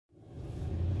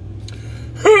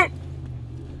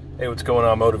Hey, what's going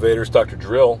on, motivators? Dr.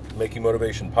 Drill, Making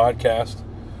Motivation Podcast.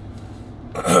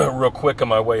 Real quick on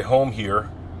my way home here.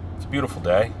 It's a beautiful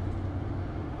day.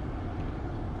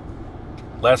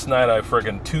 Last night,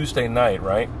 Tuesday night,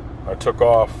 right? I took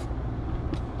off,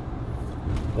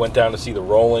 went down to see the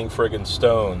Rolling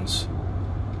Stones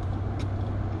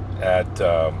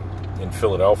in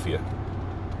Philadelphia.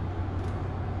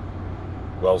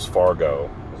 Wells Fargo.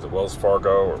 Was it Wells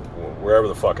Fargo or wherever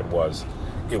the fuck it was?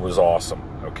 It was awesome.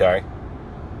 Okay,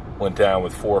 went down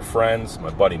with 4 friends, my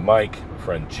buddy Mike, my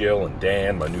friend Jill and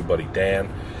Dan, my new buddy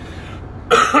Dan.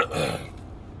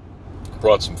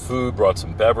 Brought some food, brought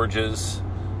some beverages,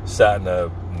 sat in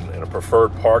a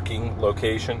preferred parking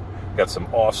location, got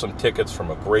some awesome tickets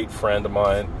from a great friend of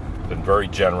mine, been very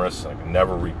generous. I can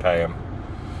never repay him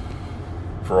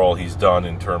for all he's done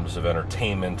in terms of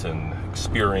entertainment and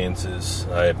experiences.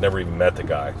 I have never even met the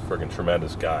guy, friggin'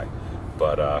 tremendous guy,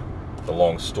 but the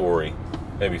long story.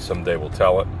 Maybe someday we'll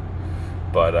tell it.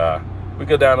 But we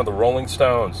go down to the Rolling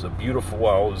Stones. It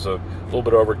was a little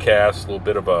bit overcast, a little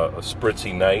bit of a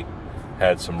spritzy night.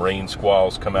 Had some rain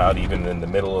squalls come out even in the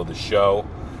middle of the show.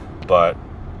 But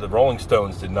the Rolling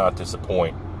Stones did not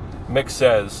disappoint. Mick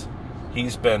says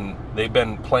they've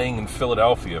been playing in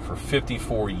Philadelphia for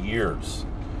 54 years.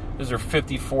 This is their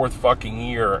 54th fucking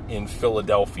year in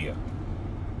Philadelphia.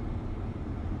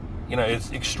 You know,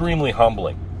 it's extremely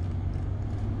humbling.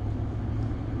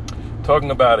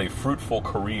 Talking about a fruitful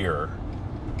career,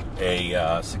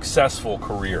 a successful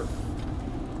career.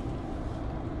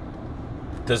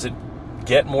 Does it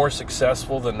get more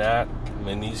successful than that? I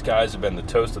mean, these guys have been the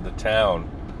toast of the town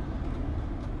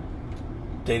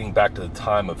dating back to the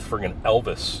time of friggin'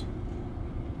 Elvis.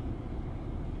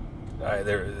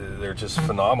 They're just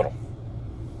phenomenal.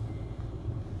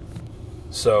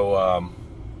 So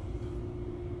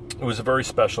it was a very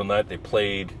special night. They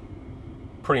played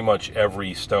pretty much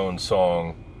every Stone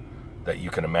song that you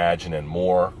can imagine and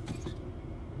more.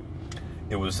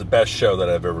 It was the best show that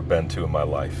I've ever been to in my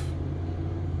life.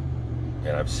 And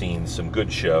I've seen some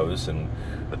good shows, and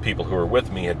the people who were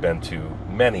with me had been to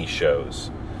many shows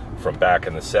from back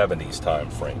in the 70s time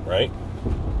frame, right?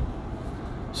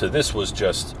 So this was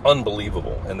just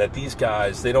unbelievable. And that these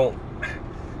guys, I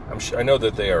know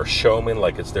that they are showmen,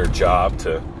 like it's their job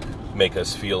to make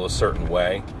us feel a certain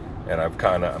way. And I'm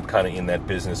kind of in that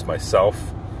business myself,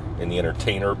 in the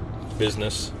entertainer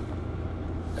business,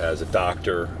 as a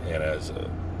doctor and as a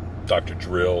Dr.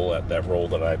 Drill, at that role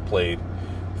that I played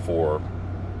for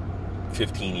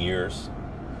 15 years,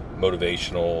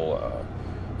 motivational,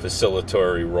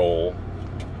 facilitatory role,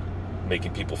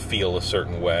 making people feel a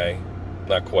certain way.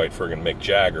 Not quite friggin' Mick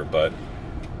Jagger, but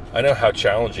I know how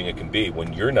challenging it can be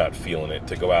when you're not feeling it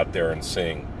to go out there and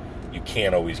sing. You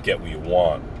can't always get what you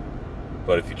want.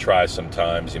 But if you try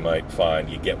sometimes, you might find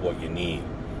you get what you need.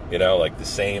 You know, like the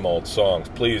same old songs.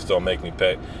 Please don't make me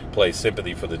play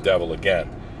Sympathy for the Devil again.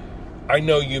 I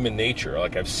know human nature.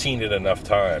 Like, I've seen it enough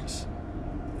times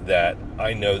that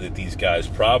I know that these guys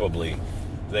probably,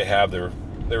 they have their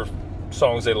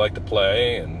songs they like to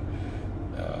play, and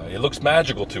it looks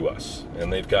magical to us.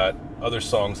 And they've got other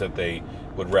songs that they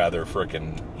would rather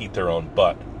frickin' eat their own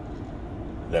butt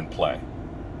than play.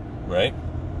 Right?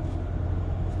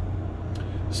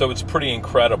 So it's pretty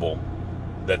incredible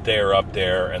that they're up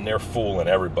there and they're fooling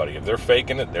everybody. If they're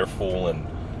faking it, they're fooling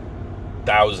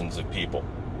thousands of people.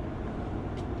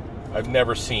 I've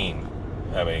never seen,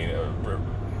 a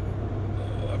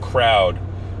crowd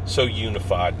so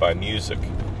unified by music.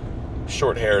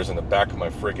 Short hairs in the back of my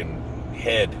friggin'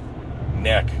 head,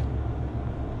 neck,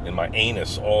 and my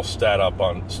anus all stood up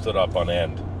on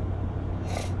end.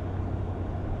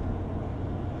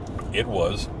 It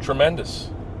was tremendous.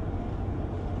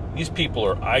 These people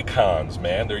are icons,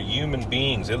 man. They're human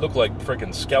beings. They look like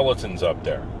freaking skeletons up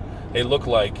there. They look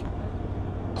like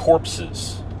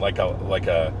corpses, like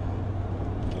a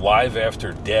live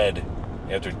after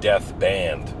death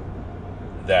band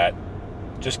that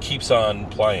just keeps on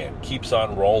playing, keeps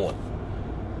on rolling,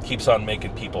 keeps on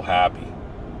making people happy,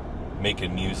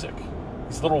 making music.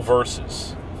 These little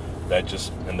verses that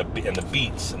just and the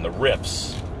beats and the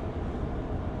riffs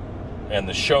and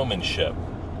the showmanship.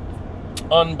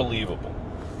 Unbelievable.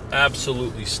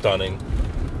 Absolutely stunning.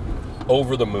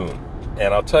 Over the moon.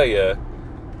 And I'll tell you,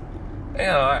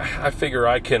 I figure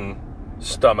I can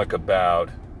stomach about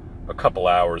a couple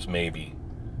hours maybe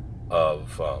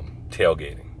of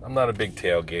tailgating. I'm not a big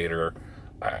tailgater.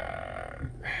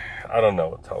 I don't know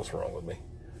what the hell's wrong with me.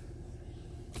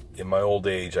 In my old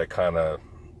age, I'm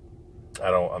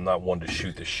not one to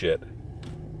shoot the shit.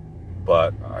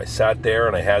 But I sat there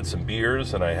and I had some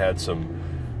beers and I had some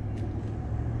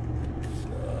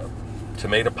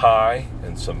tomato pie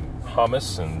and some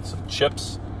hummus and some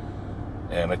chips.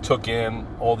 And I took in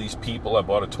all these people. I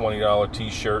bought a $20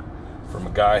 t-shirt from a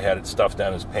guy who had it stuffed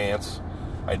down his pants.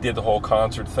 I did the whole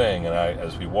concert thing, and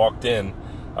as we walked in,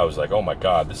 I was like, oh my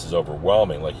God, this is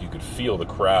overwhelming. Like, you could feel the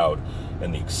crowd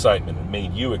and the excitement. It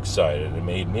made you excited. It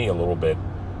made me a little bit,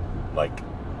 like,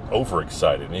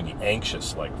 overexcited, maybe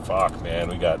anxious. Like, fuck, man,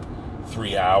 we got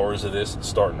 3 hours of this. It's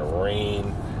starting to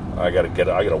rain. I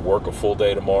gotta work a full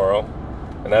day tomorrow.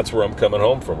 And that's where I'm coming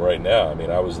home from right now. I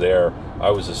mean, I was there. I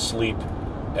was asleep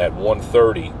at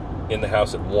 1:30, in the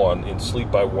house at 1, in sleep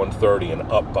by 1:30, and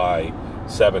up by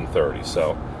 7:30.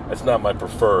 So that's not my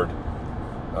preferred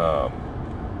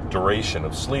duration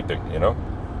of sleeping, you know?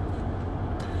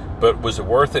 But was it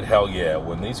worth it? Hell yeah.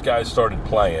 When these guys started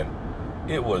playing,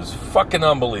 it was fucking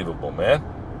unbelievable, man.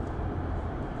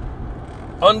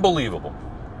 Unbelievable.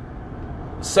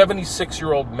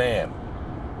 76-year-old man.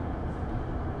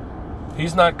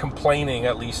 He's not complaining,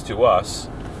 at least to us.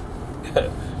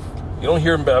 You don't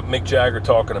hear about Mick Jagger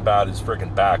talking about his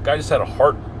freaking back. Guy just had a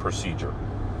heart procedure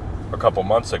a couple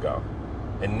months ago.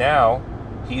 And now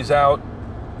he's out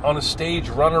on a stage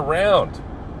running around.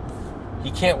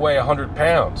 He can't weigh 100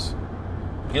 pounds.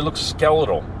 He looks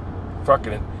skeletal.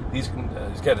 Fucking, he's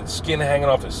got his skin hanging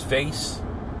off his face.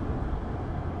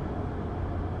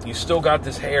 He's still got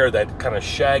this hair, that kind of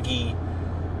shaggy,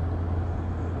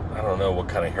 I don't know what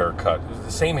kind of haircut. It was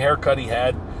the same haircut he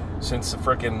had since the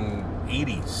frickin'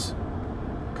 80s.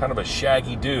 Kind of a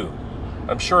shaggy dude.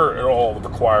 I'm sure it all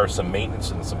requires some maintenance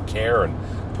and some care and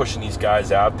pushing these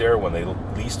guys out there when they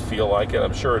least feel like it.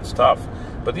 I'm sure it's tough.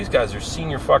 But these guys are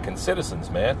senior fucking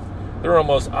citizens, man. They're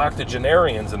almost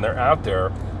octogenarians, and they're out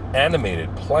there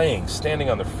animated, playing, standing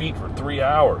on their feet for 3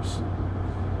 hours.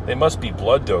 They must be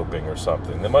blood doping or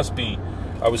something. They must be,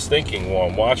 I was thinking while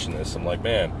I'm watching this, I'm like,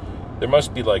 man, there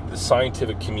must be like the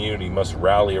scientific community must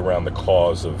rally around the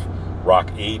cause of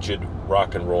aged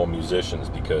rock and roll musicians,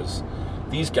 because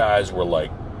these guys were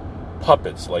like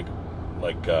puppets, like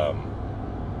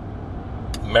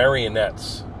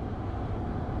marionettes.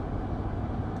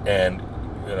 And,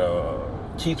 you know,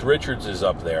 Keith Richards is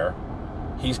up there.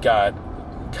 He's got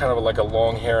kind of like a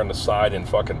long hair on the side and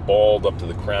fucking bald up to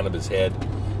the crown of his head.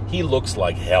 He looks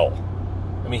like hell.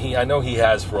 I mean, I know he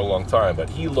has for a long time, but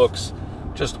he looks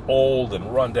just old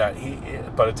and run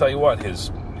down. But I tell you what,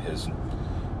 his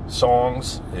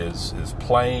songs, his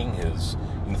playing, his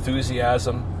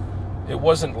enthusiasm, it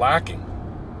wasn't lacking.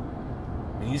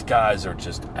 These guys are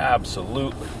just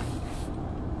absolutely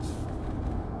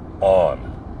on.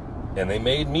 And they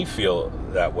made me feel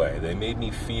that way. They made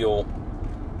me feel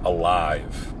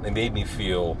alive. They made me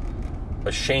feel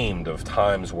ashamed of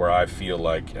times where I feel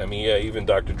like, I mean, yeah, even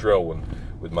Dr. Drill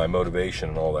with my motivation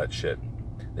and all that shit.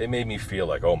 They made me feel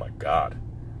like, oh my God,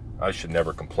 I should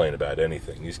never complain about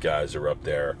anything. These guys are up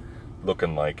there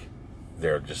looking like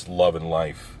they're just loving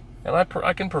life. And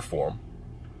I can perform.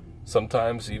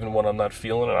 Sometimes, even when I'm not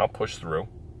feeling it, I'll push through.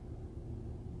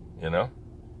 You know?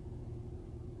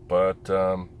 But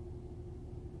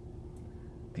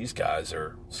these guys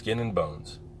are skin and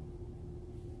bones.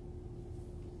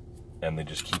 And they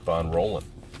just keep on rolling.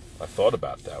 I thought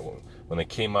about that when they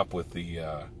came up with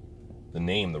the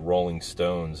name, the Rolling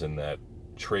Stones, and that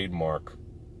trademark,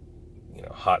 you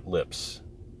know, hot lips,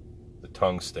 the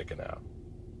tongue sticking out.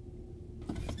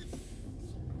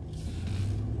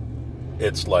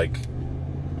 It's like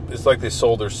they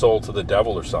sold their soul to the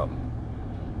devil or something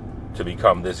to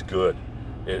become this good.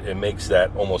 It makes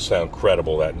that almost sound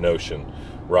credible, that notion.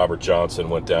 Robert Johnson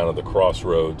went down to the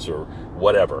crossroads or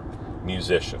whatever,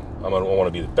 musician. I want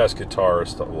to be the best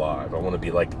guitarist alive. I want to be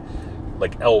like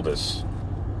Elvis,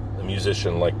 a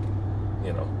musician like,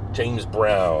 you know, James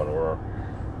Brown or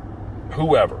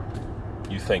whoever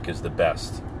you think is the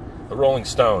best. The Rolling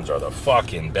Stones are the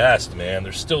fucking best, man.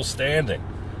 They're still standing.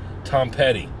 Tom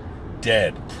Petty,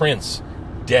 dead. Prince,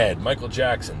 dead. Michael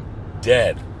Jackson,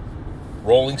 dead.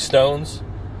 Rolling Stones,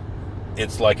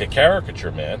 it's like a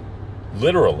caricature, man.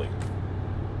 Literally.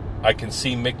 I can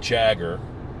see Mick Jagger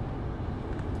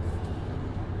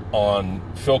on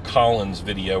Phil Collins'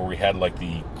 video where he had like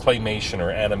the claymation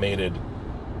or animated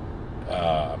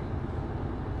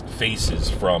faces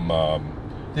from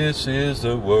This Is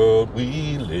the World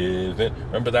We Live In.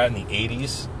 Remember that in the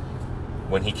 80s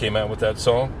when he came out with that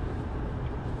song?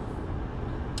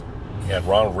 He had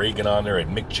Ronald Reagan on there,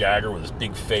 and Mick Jagger with his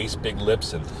big face, big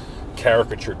lips, and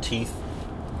caricature teeth.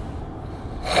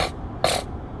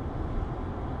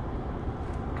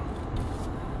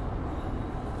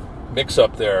 Mick's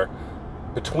up there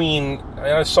between,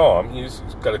 I saw him, he's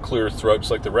got a clear throat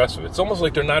just like the rest of it. It's almost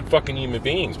like they're not fucking human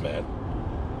beings, man.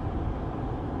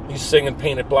 He's singing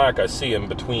Paint It Black. I see him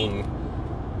between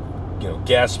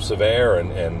gasps of air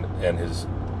and his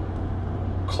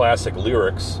classic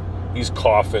lyrics. He's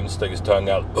coughing, sticking his tongue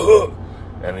out, ugh,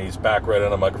 and he's back right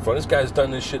on the microphone. This guy's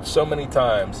done this shit so many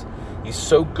times. He's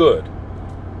so good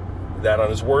that on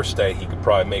his worst day, he could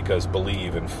probably make us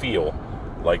believe and feel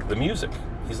like the music.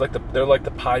 They're like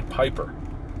the Pied Piper.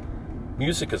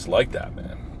 Music is like that,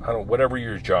 man. Whatever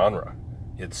your genre,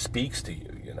 it speaks to you,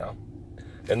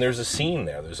 And there's a scene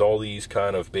there. There's all these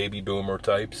kind of baby boomer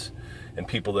types and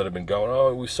people that have been going,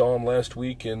 oh, we saw him last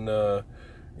week in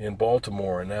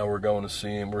Baltimore, and now we're going to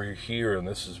see him. We're here, and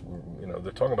this is,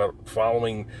 they're talking about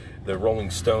following the Rolling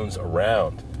Stones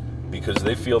around because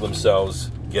they feel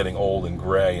themselves getting old and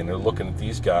gray, and they're looking at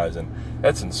these guys, and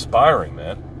that's inspiring,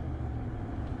 man.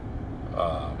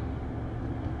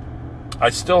 I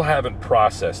still haven't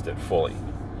processed it fully.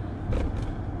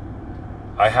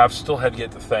 I still have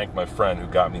yet to thank my friend who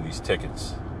got me these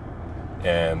tickets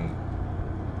and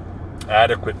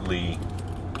adequately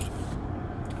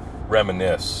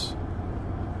reminisce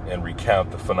and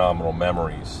recount the phenomenal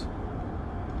memories.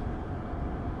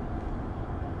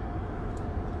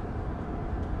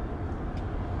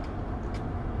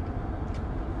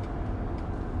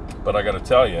 But I got to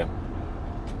tell you,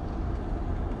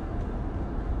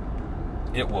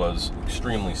 it was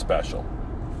extremely special.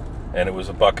 And it was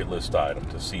a bucket list item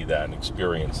to see that and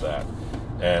experience that.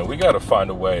 And we got to find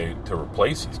a way to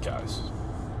replace these guys.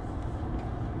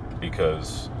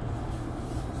 Because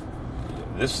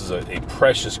this is a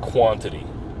precious quantity,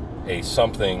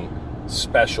 something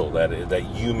special, that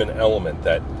human element,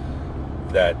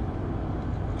 that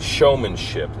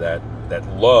showmanship, that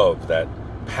love, that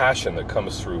passion that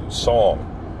comes through song.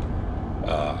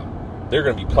 They're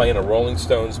going to be playing a Rolling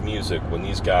Stones music when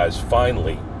these guys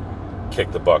finally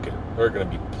kick the bucket. They're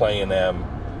going to be playing them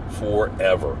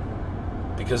forever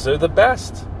because they're the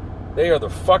best. They are the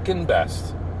fucking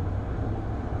best.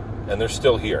 And they're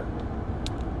still here.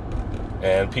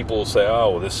 And people will say,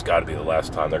 oh, well, this has got to be the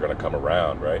last time they're going to come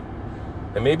around, right?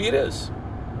 And maybe it is.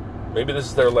 Maybe this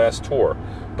is their last tour.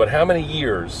 But how many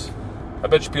years? I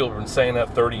bet you people have been saying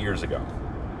that 30 years ago.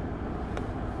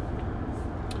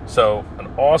 So, an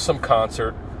awesome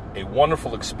concert, a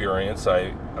wonderful experience.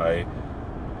 I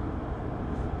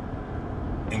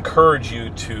encourage you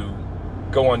to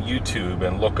go on YouTube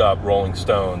and look up Rolling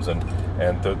Stones and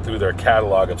through their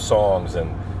catalog of songs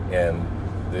and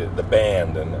the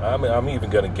band. And I'm even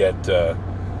going to get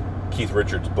Keith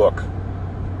Richards' book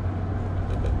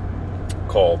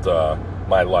called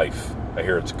My Life. I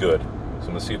hear it's good. So I'm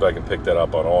going to see if I can pick that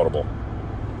up on Audible.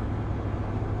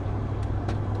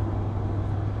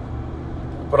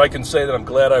 But I can say that I'm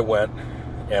glad I went,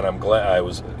 and I'm glad I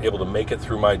was able to make it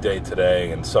through my day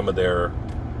today, and some of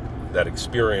that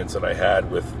experience that I had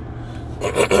with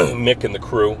Mick and the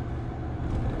crew,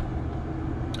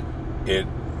 it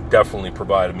definitely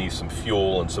provided me some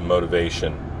fuel and some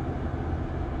motivation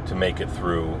to make it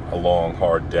through a long,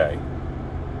 hard day,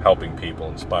 helping people,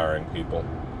 inspiring people,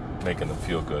 making them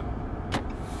feel good.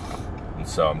 And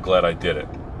so I'm glad I did it.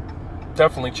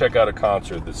 Definitely check out a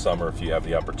concert this summer if you have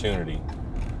the opportunity.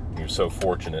 You're so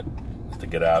fortunate to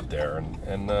get out there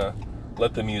and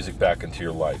let the music back into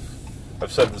your life.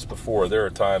 I've said this before, there are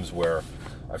times where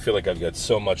I feel like I've got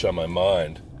so much on my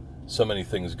mind, so many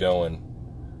things going,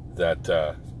 that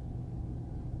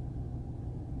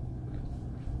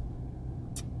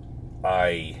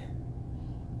I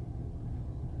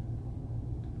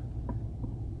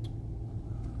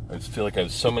just feel like I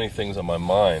have so many things on my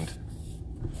mind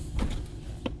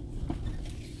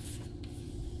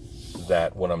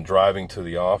that when I'm driving to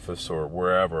the office or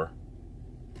wherever,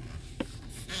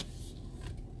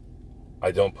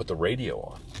 I don't put the radio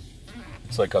on.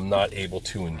 It's like I'm not able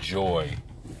to enjoy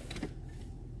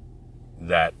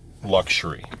that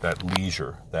luxury, that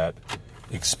leisure, that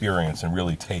experience and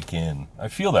really take in. I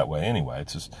feel that way anyway.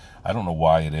 It's just, I don't know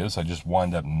why it is. I just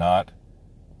wind up not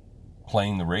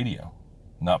playing the radio,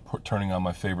 not turning on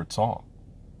my favorite song.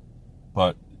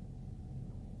 But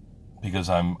because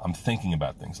I'm thinking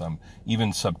about things. I'm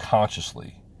even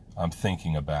subconsciously, I'm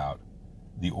thinking about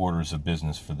the orders of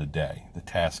business for the day, the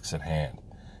tasks at hand,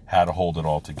 how to hold it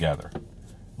all together,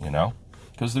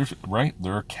 Because there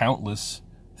are countless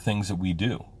things that we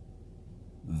do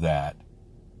that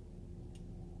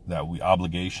we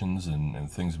obligations and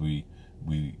things we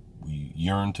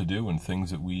yearn to do, and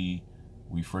things that we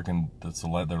freaking,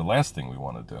 they're the last thing we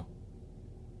want to do.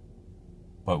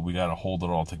 But we got to hold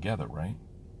it all together, right?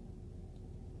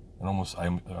 And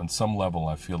on some level,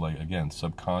 I feel like, again,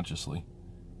 subconsciously,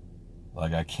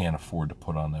 like I can't afford to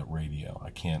put on that radio. I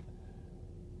can't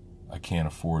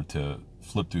afford to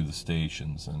flip through the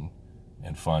stations and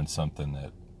find something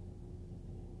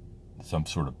some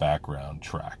sort of background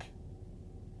track.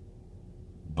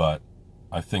 But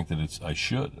I think that I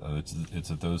should.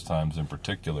 It's at those times in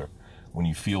particular when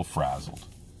you feel frazzled.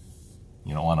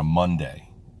 You know, on a Monday,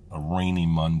 a rainy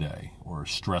Monday, or a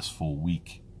stressful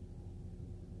week,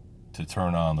 to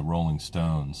turn on the Rolling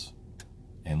Stones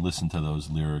and listen to those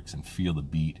lyrics and feel the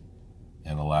beat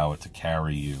and allow it to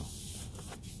carry you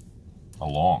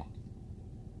along.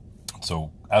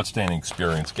 So, outstanding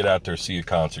experience. Get out there, see a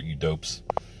concert, you dopes.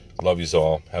 Love yous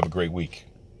all. Have a great week.